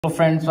Hello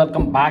friends,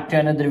 welcome back to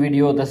another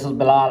video. This is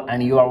Bilal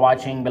and you are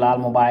watching Bilal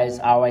Mobile's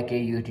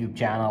RYK YouTube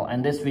channel.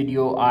 In this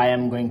video I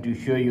am going to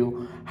show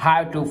you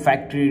how to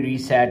factory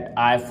reset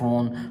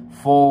iPhone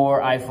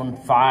 4, iPhone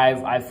 5,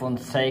 iPhone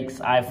 6,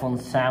 iPhone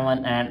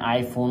 7 and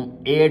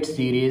iPhone 8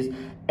 series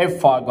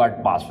if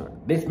forgot password.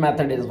 This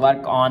method is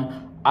work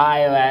on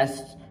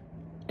iOS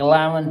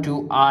 11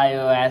 to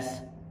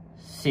iOS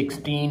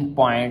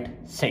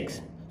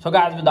 16.6. So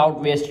guys,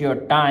 without waste your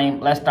time,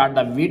 let's start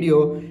the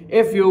video.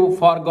 If you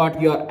forgot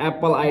your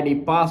Apple ID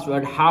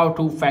password, how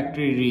to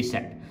factory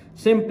reset?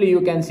 Simply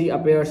you can see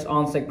appears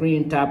on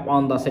screen, tap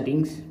on the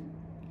settings.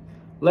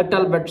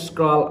 Little bit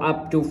scroll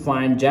up to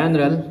find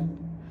general.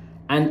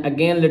 And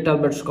again little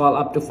bit scroll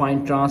up to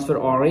find transfer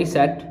or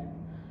reset.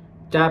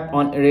 Tap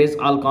on erase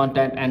all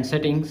content and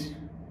settings.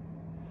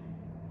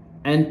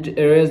 And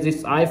to erase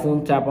this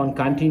iPhone, tap on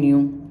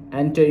continue.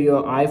 Enter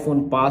your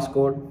iPhone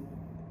passcode.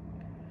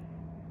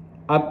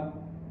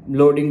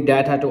 Uploading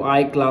data to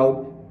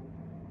iCloud,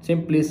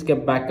 simply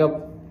skip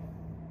backup,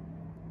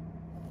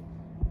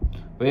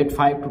 wait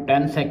 5 to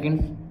 10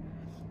 seconds.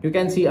 You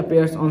can see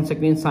appears on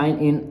screen sign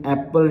in.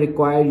 Apple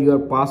require your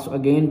password,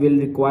 again will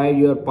require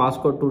your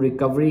passcode to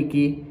recovery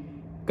key.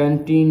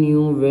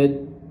 Continue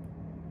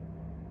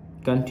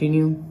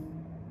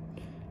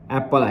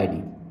Apple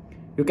ID.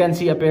 You can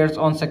see appears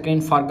on screen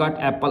forgot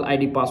Apple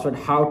ID password,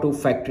 how to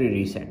factory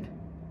reset.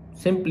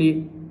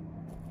 Simply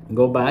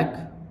go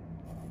back.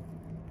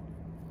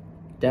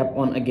 Tap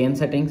on again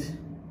settings,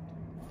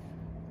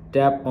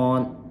 tap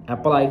on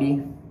Apple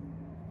ID,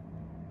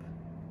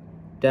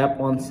 tap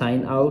on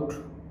sign out,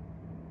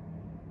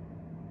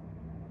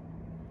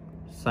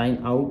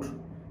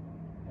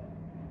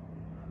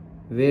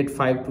 wait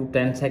 5 to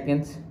 10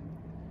 seconds,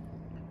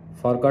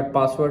 forgot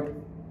password,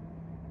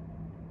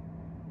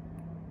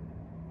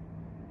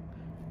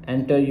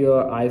 enter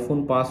your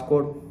iPhone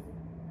passcode,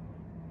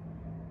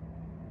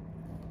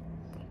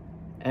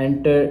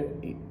 enter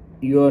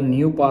your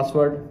new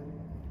password,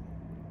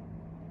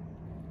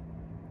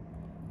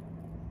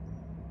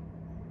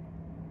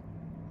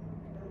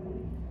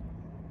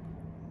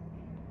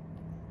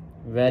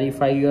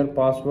 verify your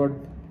password,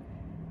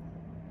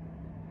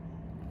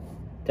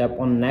 tap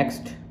on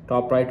next,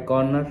 top right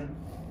corner,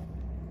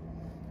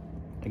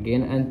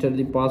 again enter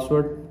the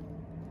password,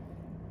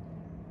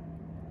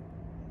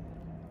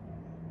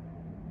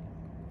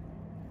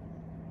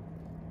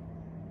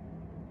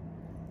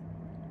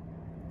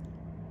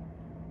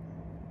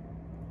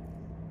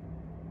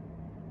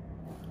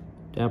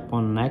 tap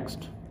on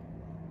next.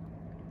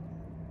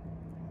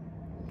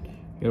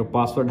 Your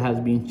password has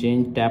been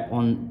changed, tap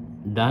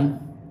on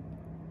done.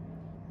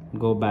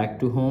 Go back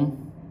to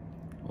home,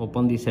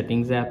 open the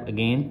settings app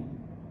again,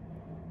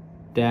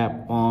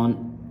 tap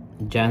on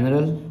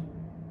general,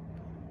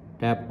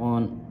 tap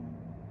on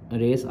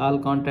erase all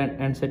content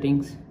and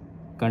settings,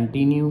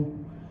 continue,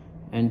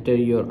 enter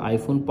your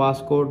iPhone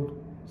passcode,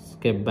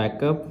 skip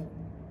backup,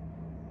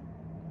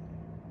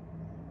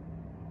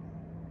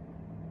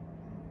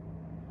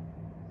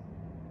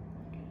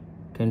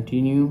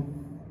 continue,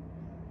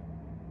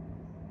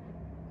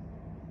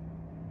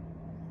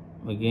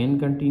 again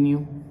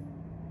continue,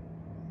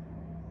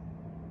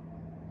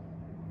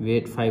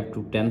 wait 5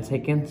 to 10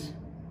 seconds,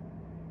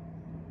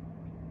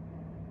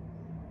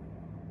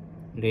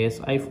 erase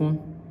iPhone.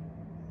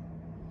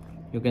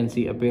 You can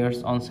see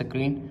appears on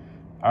screen,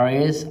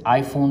 erase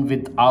iPhone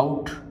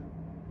without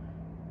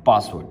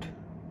password.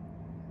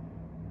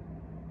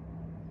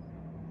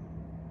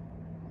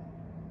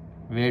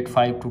 Wait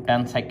 5 to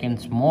 10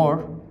 seconds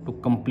more to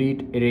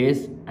complete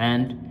erase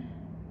and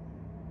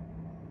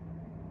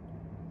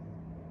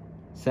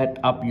set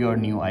up your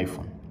new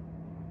iPhone.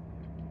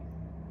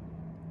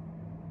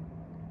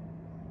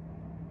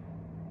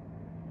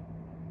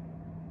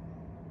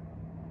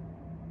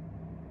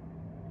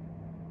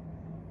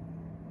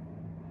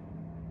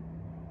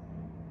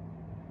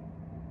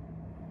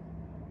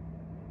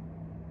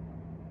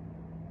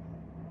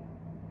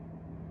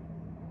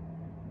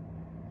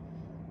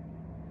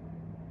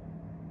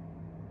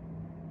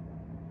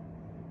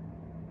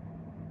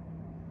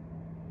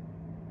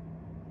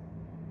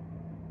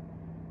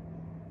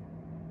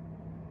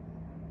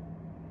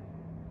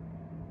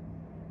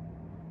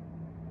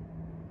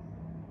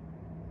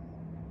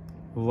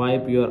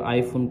 Wipe your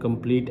iPhone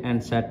complete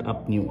and set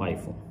up new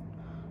iPhone.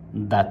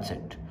 That's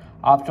it.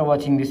 After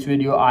watching this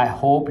video, I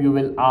hope you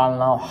will all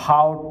know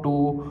how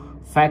to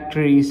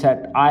factory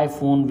reset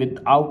iPhone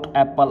without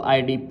Apple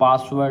ID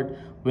password,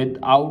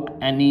 without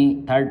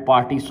any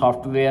third-party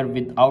software,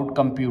 without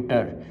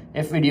computer.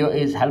 If video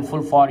is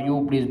helpful for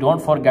you, please don't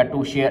forget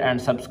to share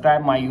and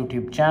subscribe my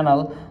YouTube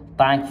channel.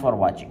 Thanks for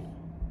watching.